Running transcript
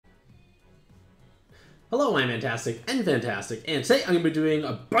Hello, I'm Mantastic'c and Fantastic, and today I'm going to be doing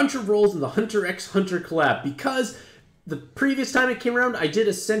a bunch of rolls in the Hunter x Hunter collab because the previous time it came around, I did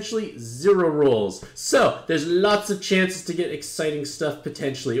essentially 0 rolls. So, there's lots of chances to get exciting stuff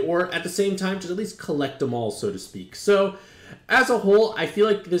potentially, or at the same time, to at least collect them all, so to speak. So, as a whole, I feel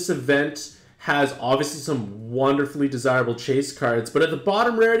like this event has obviously some wonderfully desirable chase cards, but at the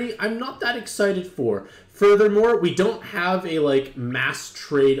bottom rarity, I'm not that excited for. Furthermore, we don't have a mass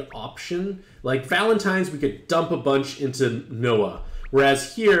trade option. Like Valentine's, we could dump a bunch into Noah,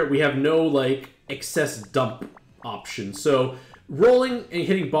 whereas here we have no excess dump option. So rolling and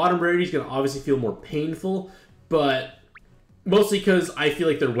hitting bottom rarity is going to obviously feel more painful, but mostly because I feel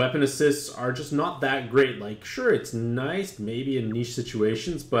like their weapon assists are just not that great. Like, sure, it's nice, maybe in niche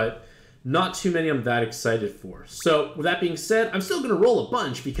situations, but not too many I'm that excited for. So, with that being said, I'm still going to roll a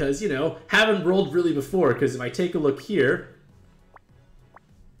bunch because, you know, haven't rolled really before. Because if I take a look here,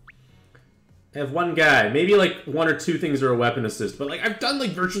 I have one guy. Maybe, 1 or 2 things are a weapon assist. But, I've done,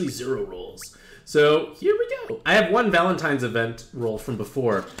 virtually 0 rolls. So, here we go. I have one Valentine's event roll from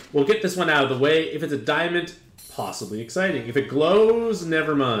before. We'll get this one out of the way. If it's a diamond, possibly exciting. If it glows,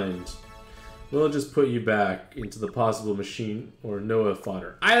 never mind. We'll just put you back into the possible machine or Noah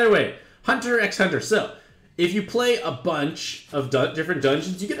fodder. Either way, Hunter x Hunter. So, if you play a bunch of different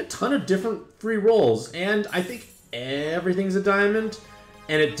dungeons, you get a ton of different free rolls. And I think everything's a diamond.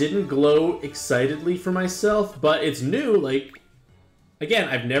 And it didn't glow excitedly for myself, but it's new. Again,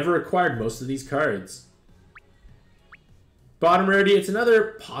 I've never acquired most of these cards. Bottom rarity, it's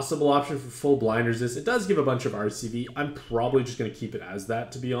another possible option for full blind resist. It does give a bunch of RCV. I'm probably just going to keep it as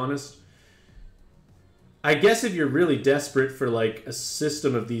that, to be honest. I guess if you're really desperate for, a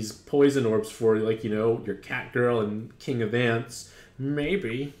system of these poison orbs for, you know, your Cat Girl and King of Ants,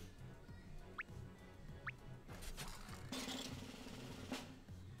 maybe.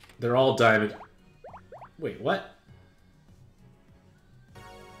 They're all diamond. Wait, what?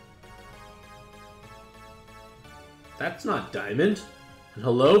 That's not diamond.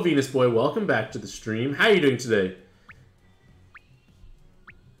 Hello, Venus Boy. Welcome back to the stream. How are you doing today?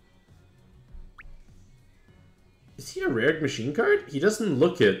 Is he a rare machine card? He doesn't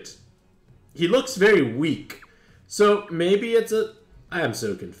look it. He looks very weak. So maybe it's a... I am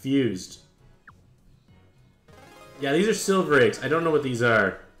so confused. Yeah, these are silver eggs. I don't know what these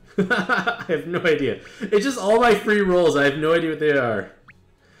are. I have no idea. It's just all my free rolls. I have no idea what they are.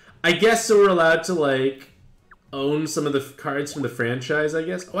 I guess so we're allowed to, own some of the cards from the franchise, I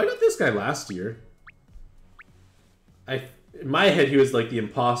guess. Oh, I got this guy last year. In my head, he was, the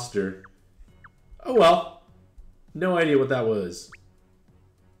imposter. Oh, well. No idea what that was.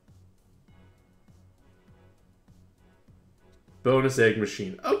 Bonus egg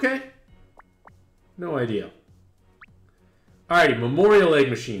machine. Okay. No idea. Alrighty, memorial egg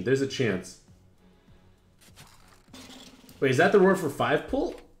machine. There's a chance. Wait, is that the reward for 5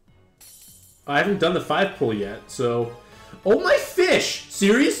 pull? I haven't done the 5 pull yet, so... Oh my fish!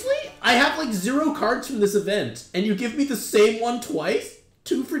 Seriously? I have 0 cards from this event, and you give me the same one twice?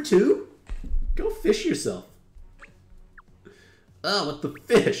 2 for 2? Go fish yourself. Oh, what the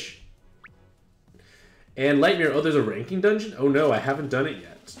fish? And Lightmare, oh, there's a ranking dungeon? Oh no, I haven't done it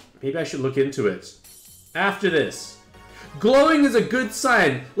yet. Maybe I should look into it. After this. Glowing is a good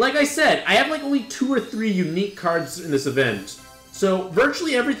sign. Like I said, I have only 2 or 3 unique cards in this event. So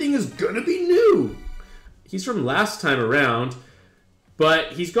virtually everything is gonna be new. He's from last time around,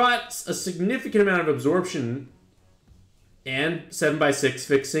 but he's got a significant amount of absorption and 7x6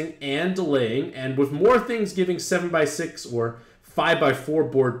 fixing and delaying, and with more things giving 7x6 or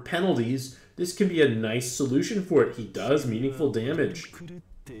 5x4 board penalties, this can be a nice solution for it. He does meaningful damage.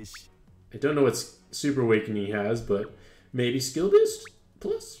 I don't know what Super Awakening he has, but maybe Skill Boost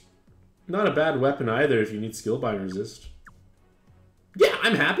Plus? Not a bad weapon either if you need Skill Bind Resist. Yeah,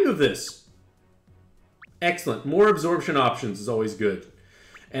 I'm happy with this. Excellent. More absorption options is always good.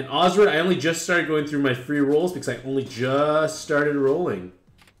 And Osred, I only just started going through my free rolls because I only just started rolling.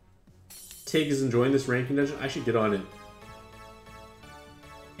 Tig is enjoying this ranking dungeon. I should get on it.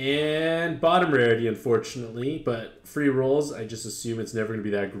 And bottom rarity, unfortunately, but free rolls, I just assume it's never going to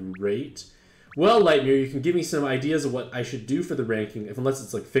be that great. Well, Lightmere, you can give me some ideas of what I should do for the ranking, unless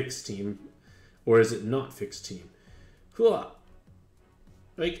it's fixed team, or is it not fixed team? I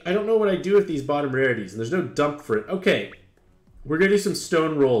don't know what I do with these bottom rarities, and there's no dump for it. Okay, we're going to do some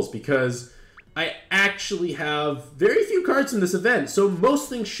stone rolls, because I actually have very few cards in this event, so most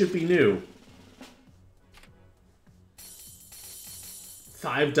things should be new.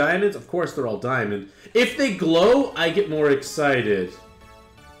 5 diamonds? Of course they're all diamond. If they glow, I get more excited.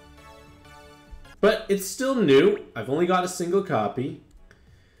 But it's still new. I've only got a single copy.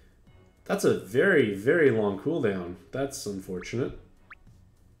 That's a very, very long cooldown. That's unfortunate.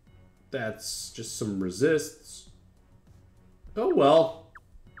 That's just some resists. Oh, well.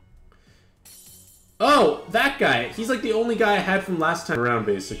 Oh, that guy. He's like the only guy I had from last time around,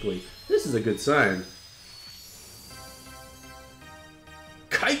 basically. This is a good sign.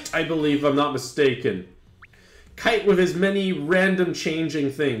 Kite, I believe, if I'm not mistaken. Kite with his many random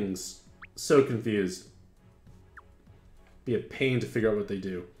changing things. So confused. Be a pain to figure out what they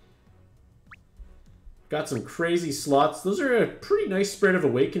do. Got some crazy slots. Those are a pretty nice spread of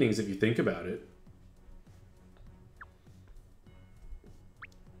awakenings if you think about it.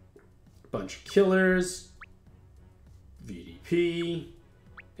 Bunch of killers. VDP.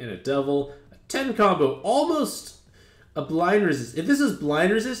 And a devil. A 10 combo. Almost a blind resist. If this is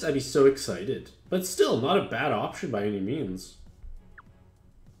blind resist, I'd be so excited. But still, not a bad option by any means.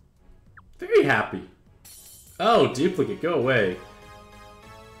 Very happy. Oh, duplicate. Go away.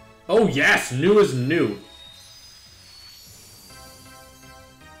 Oh yes, new is new.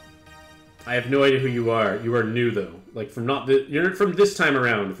 I have no idea who you are. You are new though. Like from you're from this time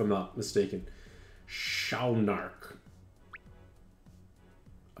around, if I'm not mistaken. Shaunark.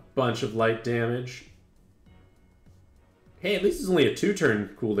 A bunch of light damage. Hey, at least it's only a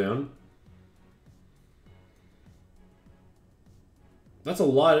 2-turn cooldown. That's a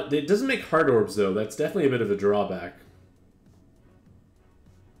lot. It doesn't make hard orbs though. That's definitely a bit of a drawback.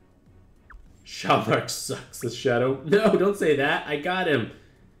 Shaunark sucks, the shadow. No, don't say that. I got him.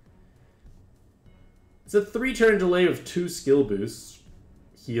 It's a 3-turn delay with 2 skill boosts.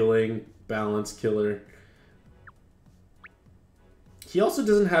 Healing, balance, killer. He also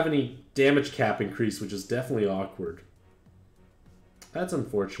doesn't have any damage cap increase, which is definitely awkward. That's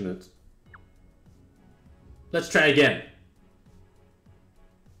unfortunate. Let's try again.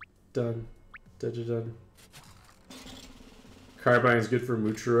 Done. Done. Carbine is good for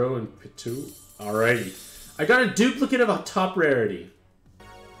Muchiro and Pitu. Alrighty. I got a duplicate of a top rarity.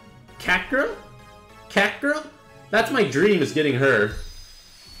 Cat Girl? Cat Girl? That's my dream, is getting her.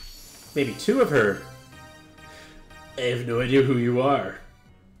 Maybe 2 of her. I have no idea who you are.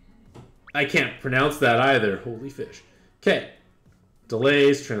 I can't pronounce that either. Holy fish. Okay.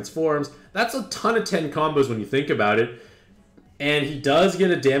 Delays, transforms. That's a ton of 10 combos when you think about it. And he does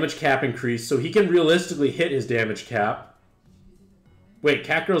get a damage cap increase, so he can realistically hit his damage cap. Wait,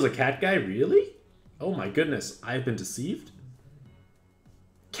 Cat Girl's a cat guy? Really? Oh my goodness, I've been deceived?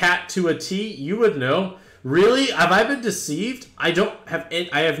 Cat to a T? You would know. Really? Have I been deceived? I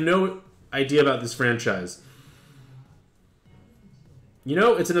have no idea about this franchise. You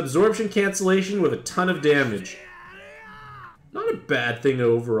know, it's an absorption cancellation with a ton of damage. Not a bad thing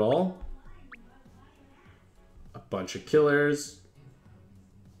overall. A bunch of killers.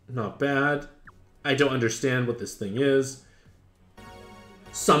 Not bad. I don't understand what this thing is.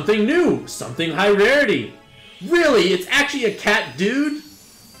 Something new! Something high rarity! Really? It's actually a cat dude?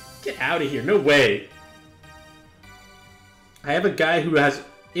 Get out of here. No way. I have a guy who has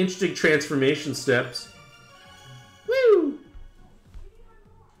interesting transformation steps. Woo!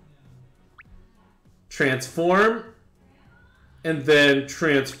 Transform. And then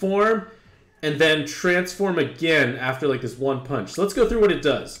transform. And then transform again after like this one punch. So let's go through what it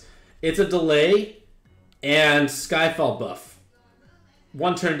does. It's a delay and Skyfall buff.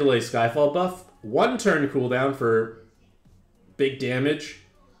 1-turn delay Skyfall buff. 1-turn cooldown for big damage.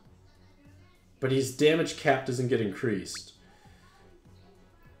 But his damage cap doesn't get increased.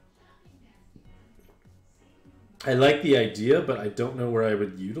 I like the idea, but I don't know where I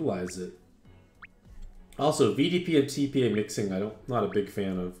would utilize it. Also, VDP and TPA mixing, not a big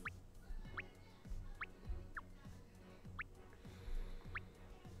fan of.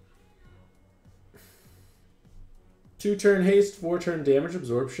 Two-turn haste, 4-turn damage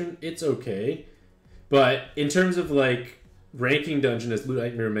absorption, it's okay. But in terms of like ranking dungeon, as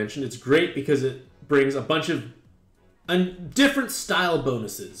Nightmare mentioned, it's great because it brings a bunch of different style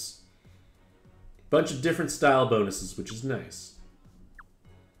bonuses. Bunch of different style bonuses, which is nice.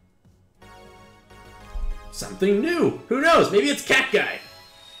 Something new! Who knows? Maybe it's Cat Guy!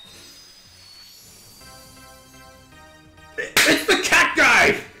 It's the Cat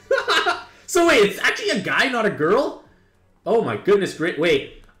Guy! So wait, it's actually a guy, not a girl? Oh my goodness, great.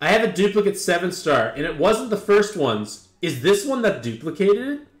 Wait, I have a duplicate 7-star, and it wasn't the first ones. Is this one that duplicated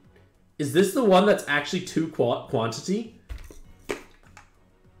it? Is this the one that's actually 2 quantity?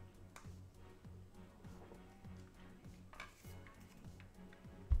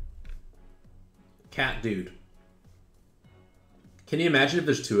 Cat dude. Can you imagine if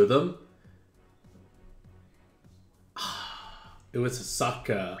there's 2 of them? It was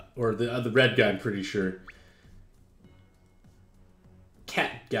Sokka, or the red guy, I'm pretty sure.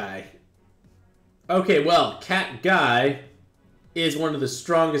 Cat guy. Okay, well, Cat Guy is one of the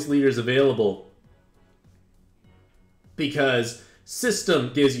strongest leaders available because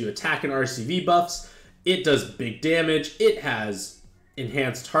System gives you attack and RCV buffs. It does big damage. It has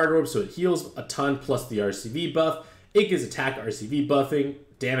enhanced hard orb, so it heals a ton plus the RCV buff. It gives attack RCV buffing,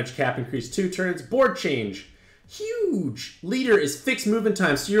 damage cap increase 2 turns, board change. Huge! Leader is fixed movement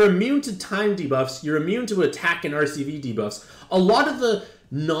time, so you're immune to time debuffs, you're immune to attack and RCV debuffs. A lot of the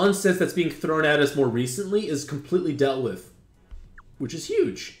nonsense that's being thrown at us more recently is completely dealt with, which is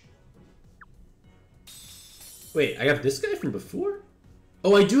huge. Wait, I got this guy from before?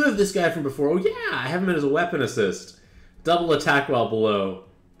 Oh, I do have this guy from before. Oh yeah, I have him as a weapon assist. Double attack while below.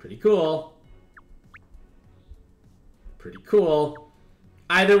 Pretty cool. Pretty cool.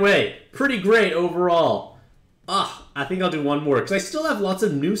 Either way, pretty great overall. I think I'll do one more, because I still have lots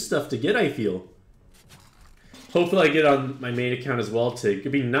of new stuff to get, I feel. Hopefully I get on my main account as well, too.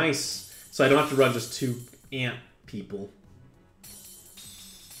 It'd be nice, so I don't have to run just 2 ant people.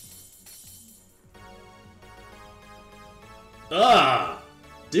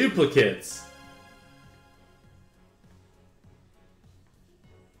 Duplicates.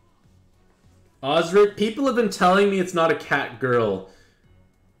 Osric, people have been telling me it's not a cat girl.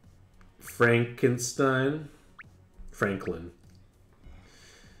 Frankenstein. Franklin.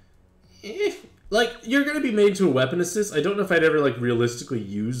 Like, you're gonna be made to a weapon assist. I don't know if I'd ever, like, realistically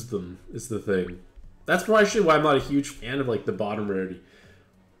use them, is the thing. That's actually why I'm not a huge fan of, like, the bottom rarity.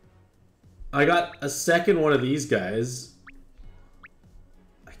 I got a second one of these guys.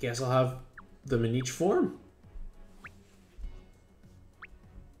 I guess I'll have them in each form.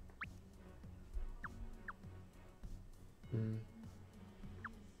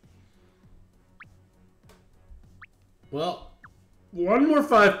 Well, one more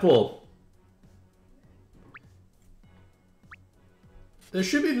 5 pull. There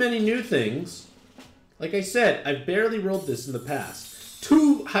should be many new things. Like I said, I've barely rolled this in the past.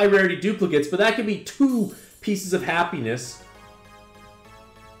 2 high rarity duplicates, but that could be 2 pieces of happiness.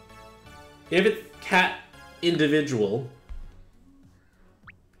 If it's cat individual.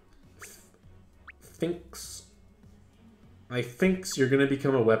 I thinks you're gonna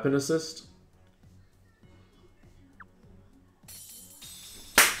become a weapon assist.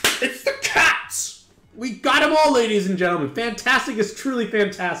 It's the cats! We got them all, ladies and gentlemen. Fantastic is truly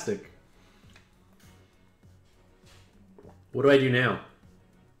fantastic. What do I do now?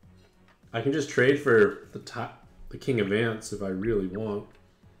 I can just trade for the King of Ants if I really want.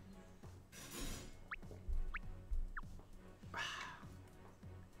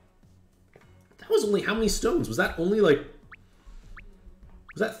 That was only how many stones? Was that only like...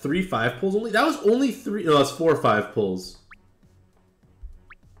 Was that 3 5 pulls only? That was only 3... No, that's 4 5 pulls.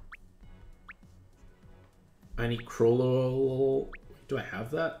 I need Crollo. Do I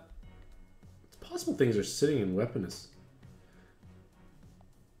have that? It's possible things are sitting in weapons.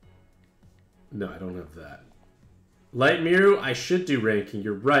 No, I don't have that. Light Miru, I should do ranking.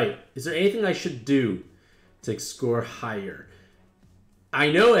 You're right. Is there anything I should do to score higher? I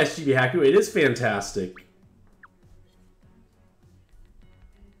know SGB Haku, it is fantastic.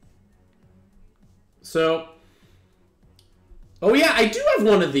 So, oh yeah, I do have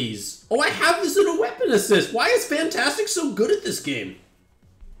one of these. Oh, I have this in a weapon assist. Why is Fantastic so good at this game?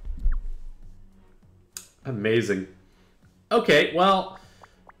 Amazing. Okay, well,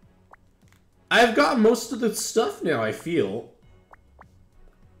 I've got most of the stuff now, I feel.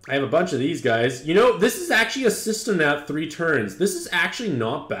 I have a bunch of these guys. You know, this is actually a system now at 3 turns. This is actually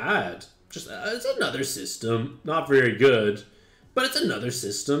not bad. Just, it's another system. Not very good, but it's another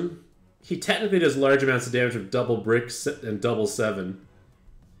system. He technically does large amounts of damage with double bricks and double 7.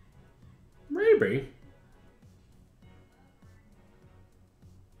 Maybe.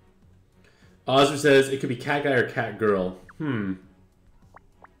 Oscar says it could be cat guy or cat girl.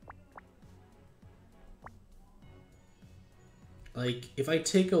 Like, if I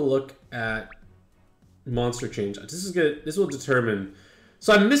take a look at monster change, this will determine.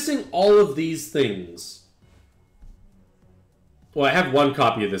 So I'm missing all of these things. Well, I have 1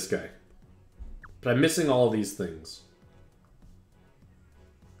 copy of this guy. But I'm missing all of these things.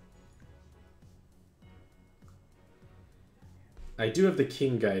 I do have the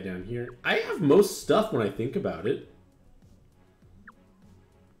king guy down here. I have most stuff when I think about it.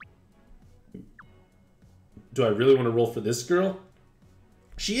 Do I really want to roll for this girl?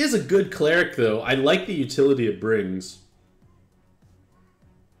 She is a good cleric, though. I like the utility it brings.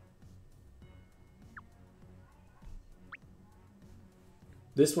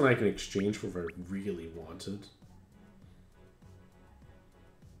 This one I can exchange for if I really wanted.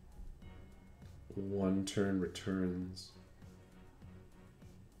 1 turn returns.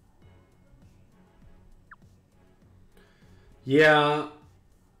 Yeah.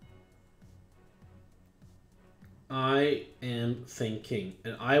 I am thinking.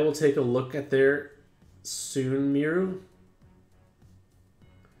 And I will take a look at their soon, Miru.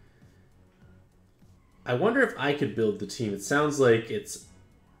 I wonder if I could build the team. It sounds like it's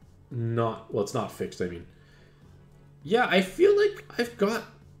not... Well, it's not fixed, I mean. Yeah, I feel like I've got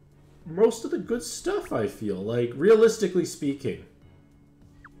most of the good stuff, I feel. Like, realistically speaking.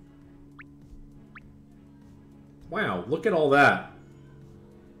 Wow, look at all that.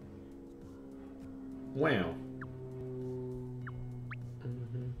 Wow.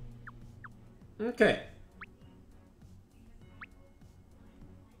 Okay.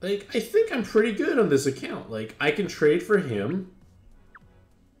 Like, I think I'm pretty good on this account. Like, I can trade for him,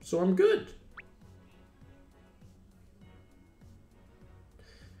 so I'm good.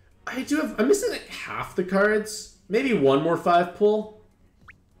 I'm missing like half the cards. Maybe one more 5-pull.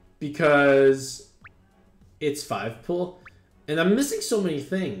 Because it's 5-pull. And I'm missing so many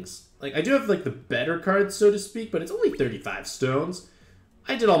things. Like, I do have like the better cards, so to speak, but it's only 35 stones.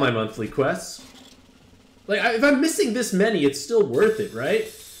 I did all my monthly quests. Like, if I'm missing this many, it's still worth it,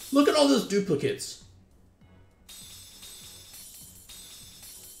 right? Look at all those duplicates.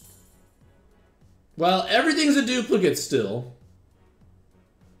 Well, everything's a duplicate still.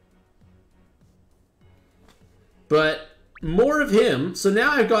 But more of him. So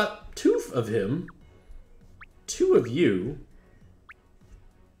now I've got 2 of him. 2 of you.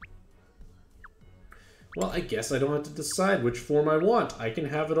 Well, I guess I don't have to decide which form I want. I can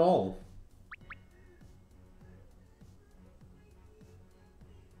have it all.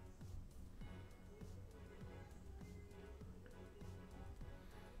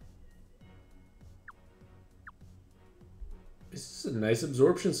 This is a nice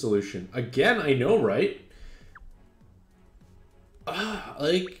absorption solution. Again, I know, right?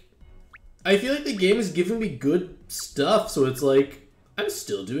 Like, I feel like the game is giving me good stuff, so it's like, I'm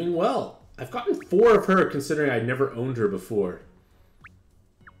still doing well. I've gotten 4 of her, considering I never owned her before.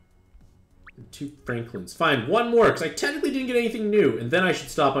 2 Franklins. Fine, 1 more, because I technically didn't get anything new, and then I should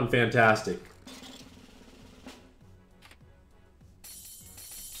stop on Mantastic'c.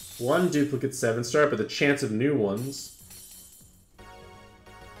 1 duplicate 7-star, but the chance of new ones.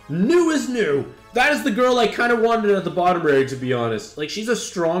 New is new! That is the girl I kind of wanted at the bottom area, to be honest. Like, she's a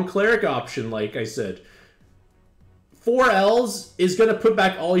strong cleric option, like I said. 4 Ls is going to put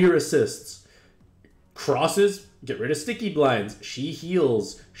back all your assists. Crosses, get rid of sticky blinds. She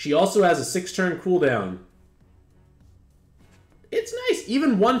heals. She also has a 6-turn cooldown. It's nice.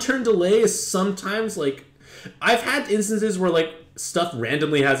 Even 1-turn delay is sometimes, like... I've had instances where, like, stuff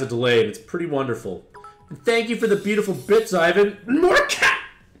randomly has a delay, and it's pretty wonderful. And thank you for the beautiful bits, Ivan. More cat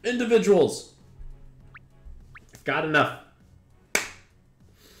individuals! Got enough.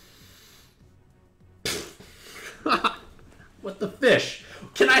 What the fish?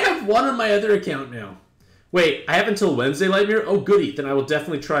 Can I have 1 on my other account now? Wait, I have until Wednesday, Lightmere? Oh, goody. Then I will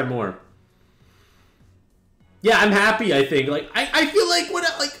definitely try more. Yeah, I'm happy, I think. Like, I feel like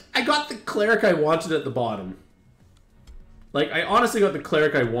I got the cleric I wanted at the bottom. Like, I honestly got the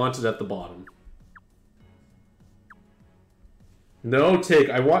cleric I wanted at the bottom. No,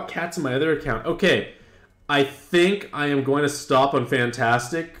 Tig. I want cats on my other account. Okay. I think I am going to stop on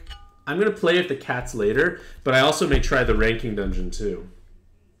Mantastic'c. I'm going to play with the cats later, but I also may try the ranking dungeon too.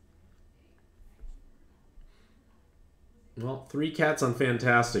 Well, 3 cats on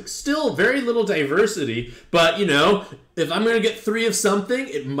Mantastic'c. Still very little diversity, but, you know, if I'm going to get 3 of something,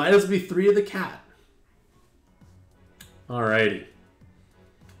 it might as well be 3 of the cat. Alrighty.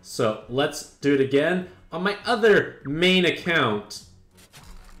 So, let's do it again. On my other main account...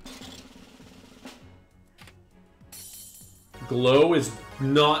 Glow is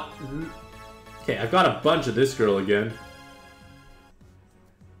not... Okay, I've got a bunch of this girl again.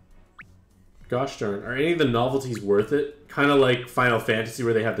 Gosh darn. Are any of the novelties worth it? Kind of like Final Fantasy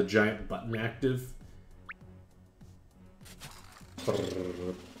where they have the giant button active.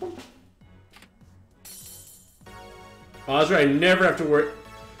 Ozra, I never have to worry...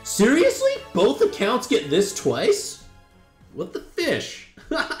 Seriously? Both accounts get this twice? What the fish?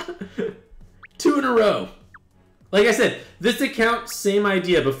 2 in a row. Like I said, this account, same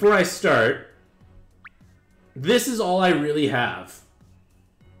idea. Before I start, this is all I really have.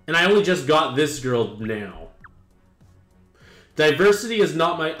 And I only just got this girl now. Diversity is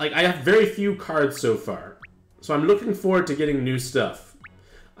not my... Like, I have very few cards so far. So I'm looking forward to getting new stuff.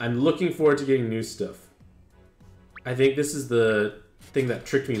 I'm looking forward to getting new stuff. I think this is the thing that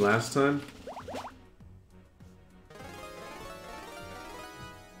tricked me last time.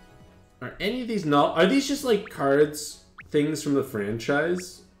 Are any of these not... Are these just, like, cards, things from the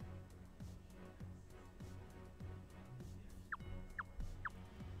franchise?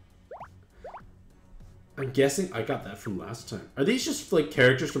 I'm guessing I got that from last time. Are these just, like,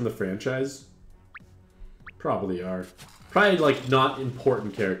 characters from the franchise? Probably are. Probably, like, not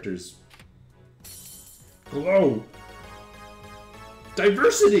important characters. Glow!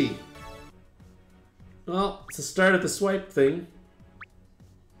 Diversity! Well, it's the start of the swipe thing.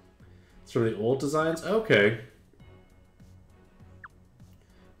 It's from the old designs? Okay.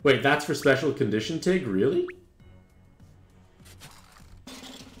 Wait, that's for special condition Tig? Really?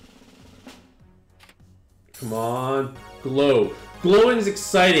 Come on. Glow. Glowing is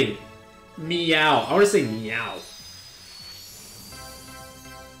exciting. Meow. I want to say meow.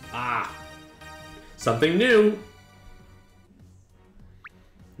 Ah. Something new.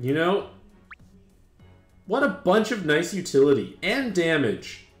 You know, what a bunch of nice utility and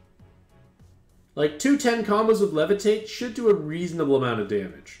damage. Like, 210 combos with Levitate should do a reasonable amount of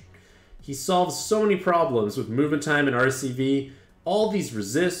damage. He solves so many problems with movement time and RCV, all these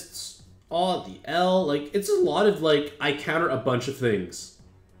resists, all at the L. Like, it's a lot of, like, I counter a bunch of things.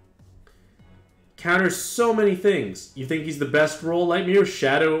 Counters so many things. You think he's the best role? Lightmere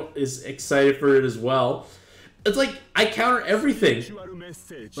Shadow is excited for it as well. It's like, I counter everything.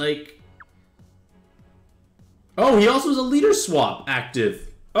 Like... Oh, he also has a leader swap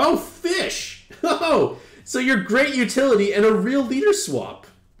active. Oh, fish! Oh, so you're great utility and a real leader swap.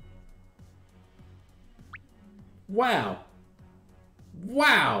 Wow.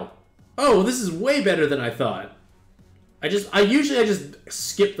 Wow. Oh, this is way better than I thought. I usually just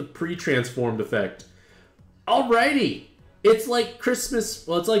skip the pre-transformed effect. Alrighty. It's like Christmas,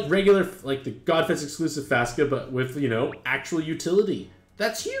 well, it's like regular, like the Godfest exclusive Fasca, but with, you know, actual utility.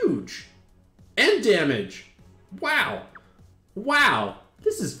 That's huge. And damage. Wow. Wow.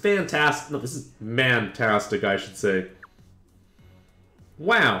 This is fantastic. No, this is Mantastic, I should say.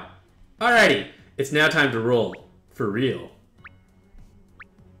 Wow. Alrighty. It's now time to roll. For real.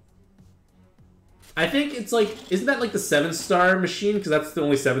 I think it's like, isn't that like the 7-star machine? Because that's the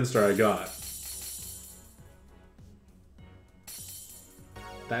only 7-star I got.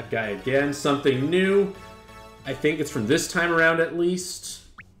 That guy again, something new. I think it's from this time around at least.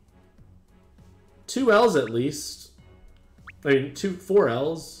 2 L's at least. I mean, 4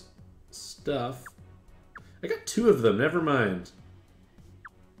 L's. Stuff. I got 2 of them, never mind.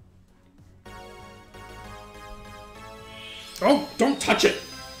 Oh, don't touch it!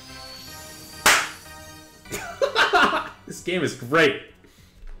 This game is great.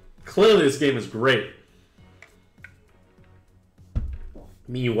 Clearly this game is great.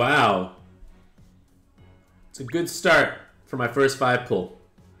 Me, wow. It's a good start for my first 5 pull.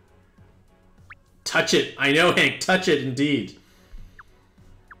 Touch it. I know, Hank. Touch it, indeed.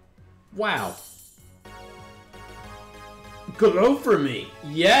 Wow. Glow for me.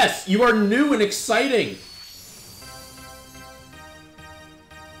 Yes, you are new and exciting.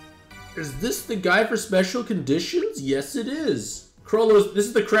 Is this the guy for special conditions? Yes, it is. Krollo's, this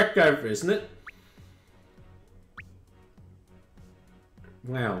is the correct guy, isn't it?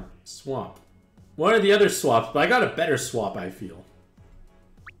 Wow. Swap. One of the other swaps, but I got a better swap, I feel.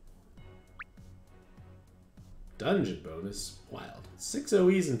 Dungeon bonus. Wild. 6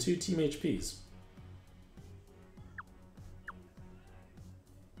 OEs and 2 team HPs.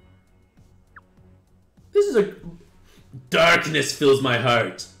 This is a... Darkness fills my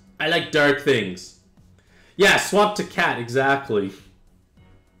heart. I like dark things. Yeah, swap to cat, exactly.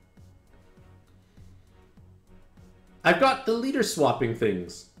 I've got the leader swapping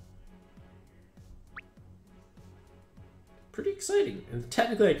things. Pretty exciting. And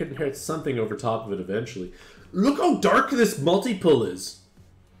technically I could inherit something over top of it eventually. Look how dark this multi-pull is.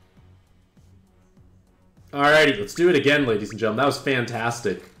 Alrighty, let's do it again, ladies and gentlemen. That was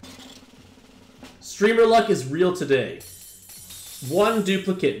fantastic. Streamer luck is real today. 1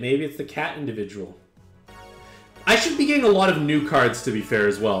 duplicate. Maybe it's the cat individual. I should be getting a lot of new cards, to be fair,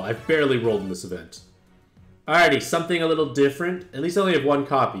 as well. I've barely rolled in this event. Alrighty, something a little different. At least I only have 1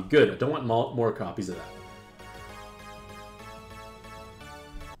 copy. Good. I don't want more copies of that.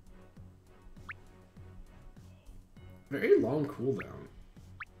 Very long cooldown.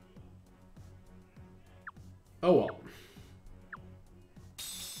 Oh well.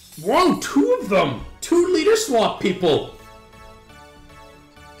 Whoa, 2 of them! 2 leader swap people!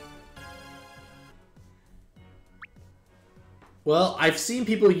 Well, I've seen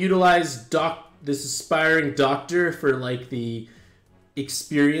people utilize this aspiring doctor for, like, the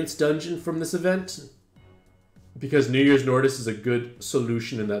experience dungeon from this event. Because New Year's Nordis is a good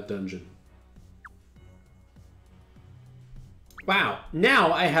solution in that dungeon. Wow,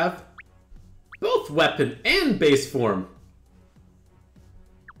 now I have both weapon and base form.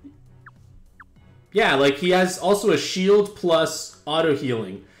 Yeah, like, he has also a shield plus auto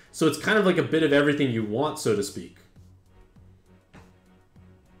healing. So it's kind of like a bit of everything you want, so to speak.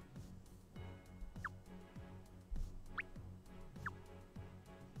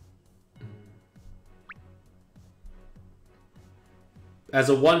 As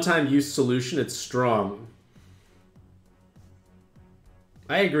a one-time use solution, it's strong.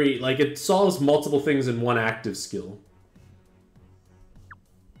 I agree. Like, it solves multiple things in one active skill.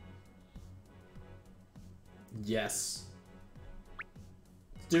 Yes.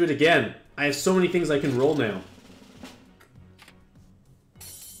 Let's do it again. I have so many things I can roll now.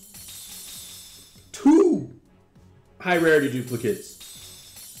 2 high rarity duplicates.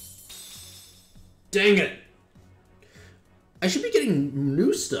 Dang it. I should be getting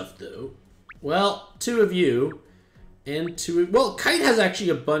new stuff, though. Well, 2 of you, and 2 of... Well, Kite has actually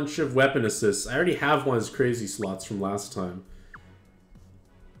a bunch of weapon assists. I already have one of his crazy slots from last time.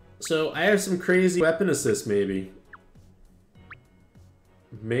 So, I have some crazy weapon assists, maybe.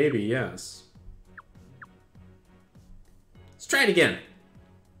 Maybe, yes. Let's try it again.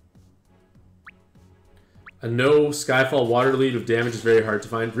 A no Skyfall water lead of damage is very hard to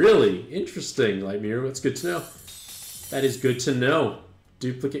find. Really? Interesting, Lightmere. That's good to know. That is good to know.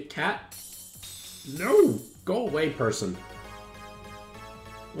 Duplicate cat? No! Go away, person.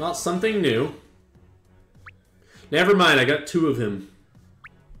 Well, something new. Never mind, I got 2 of him.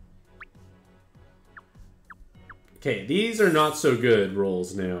 Okay, these are not so good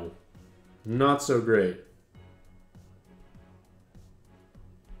rolls now. Not so great.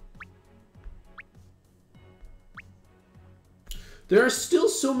 There are still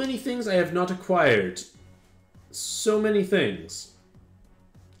so many things I have not acquired. So many things.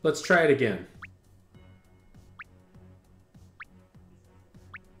 Let's try it again.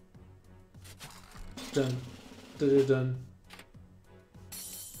 Done. Dun, dun.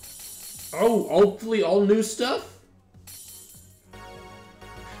 Oh, hopefully all new stuff?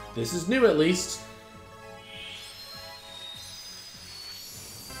 This is new at least.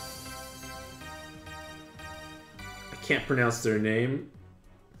 I can't pronounce their name.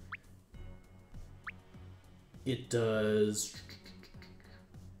 It does...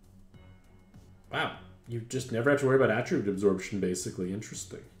 Wow, you just never have to worry about attribute absorption, basically.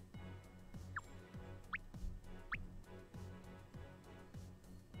 Interesting.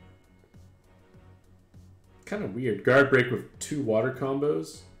 Kind of weird. Guard break with 2 water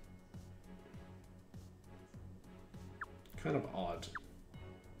combos. Kind of odd.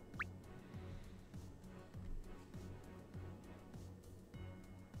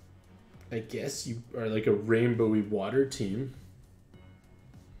 I guess you are like a rainbowy water team.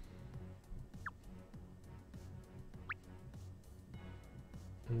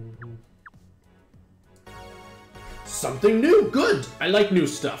 Mm-hmm. Something new! Good! I like new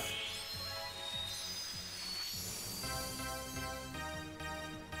stuff.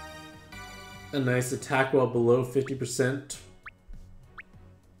 A nice attack while below 50%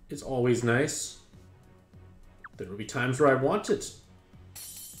 is always nice. There will be times where I want it.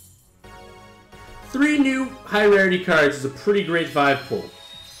 3 new high rarity cards is a pretty great 5 pull.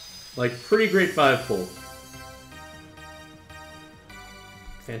 Like, pretty great 5 pull.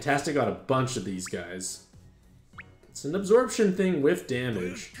 Fantastic got a bunch of these guys. It's an absorption thing with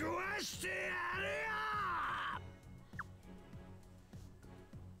damage.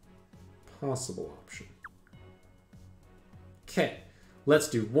 Possible option. Okay, let's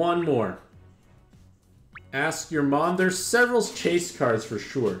do one more. Ask your mom. There's several chase cards for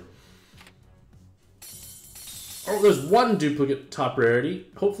sure. Oh, there's 1 duplicate top rarity.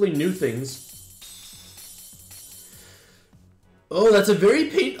 Hopefully new things. Oh, that's a very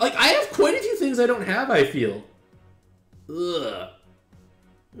pain... Like, I have quite a few things I don't have, I feel. Ugh.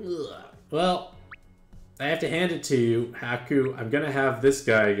 Ugh. Well, I have to hand it to you, Haku. I'm gonna have this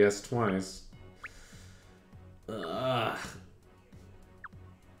guy, I guess, twice. Ugh.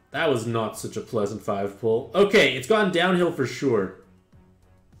 That was not such a pleasant 5 pull. Okay, it's gone downhill for sure.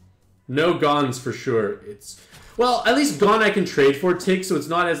 No Gons for sure. It's... Well, at least Gon I can trade for, Tig, so it's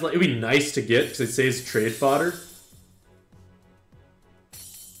not as... Like, it'd be nice to get, because it saves trade fodder.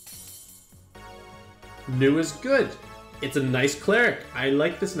 New is good. It's a nice cleric. I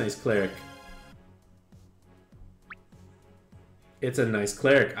like this nice cleric. It's a nice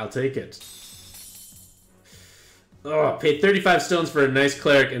cleric. I'll take it. Oh, paid 35 stones for a nice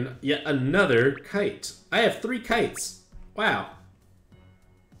cleric and yet another kite. I have 3 kites. Wow.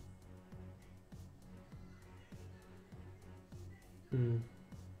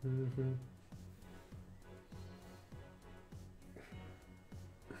 Mm-hmm.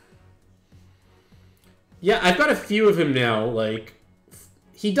 Yeah, I've got a few of him now. Like,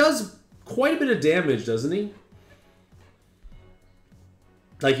 he does quite a bit of damage, doesn't he?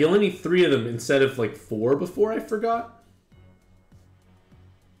 Like, you only need 3 of them instead of, like, 4 before, I forgot.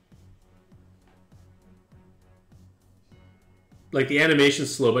 Like, the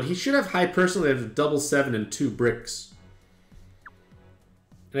animation's slow, but he should have high personally of double 7 and 2 bricks.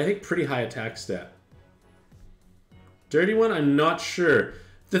 And I think pretty high attack stat. Dirty one, I'm not sure.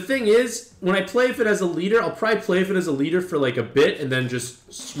 The thing is, when I play Fit as a leader, I'll probably play Fit as a leader for like a bit and then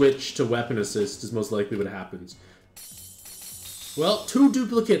just switch to weapon assist is most likely what happens. Well, 2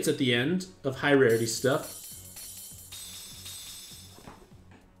 duplicates at the end of high rarity stuff.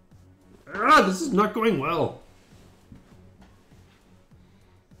 Ah, this is not going well.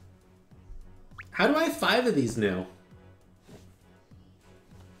 How do I have 5 of these now?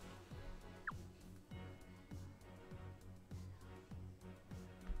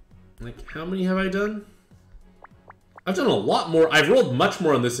 Like, how many have I done? I've done a lot more. I've rolled much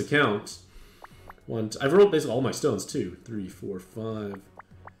more on this account. I've rolled basically all my stones, too. 3, 4, 5,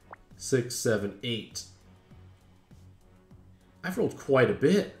 6, 7, 8. I've rolled quite a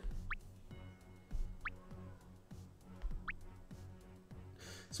bit.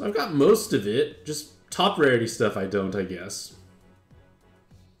 So I've got most of it. Just top rarity stuff I don't, I guess.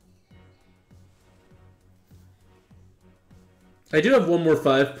 I do have one more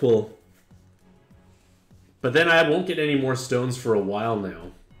 5 pull. But then I won't get any more stones for a while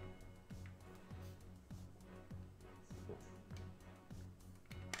now.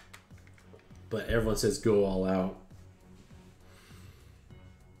 But everyone says go all out.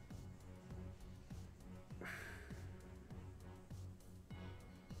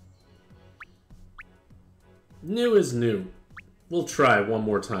 New is new. We'll try one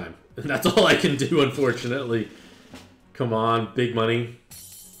more time. And that's all I can do, unfortunately. Come on, big money.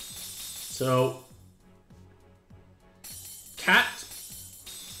 So, cat.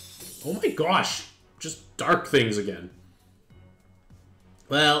 Oh my gosh, just dark things again.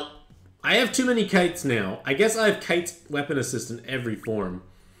 Well, I have too many kites now. I guess I have kites weapon assist in every form.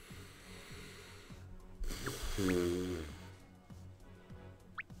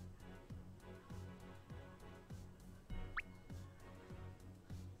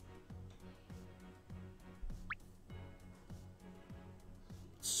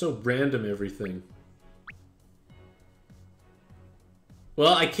 So random, everything.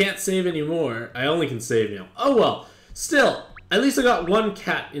 Well, I can't save anymore. I only can save now. Oh well. Still, at least I got 1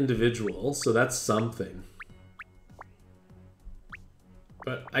 cat individual, so that's something.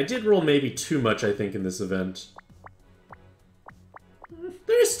 But I did roll maybe too much, I think, in this event.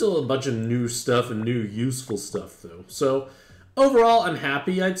 There's still a bunch of new stuff and new useful stuff, though. So, overall, I'm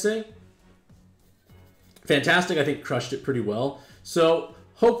happy, I'd say. Fantastic, I think, crushed it pretty well. So,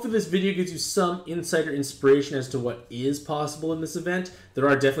 hopefully this video gives you some insight or inspiration as to what is possible in this event. There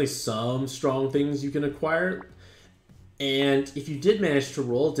are definitely some strong things you can acquire. And if you did manage to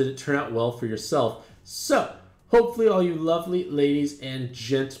roll, did it turn out well for yourself? So, hopefully all you lovely ladies and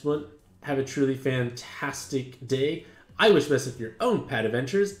gentlemen have a truly fantastic day. I wish best of your own pad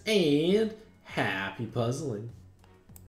adventures, and happy puzzling.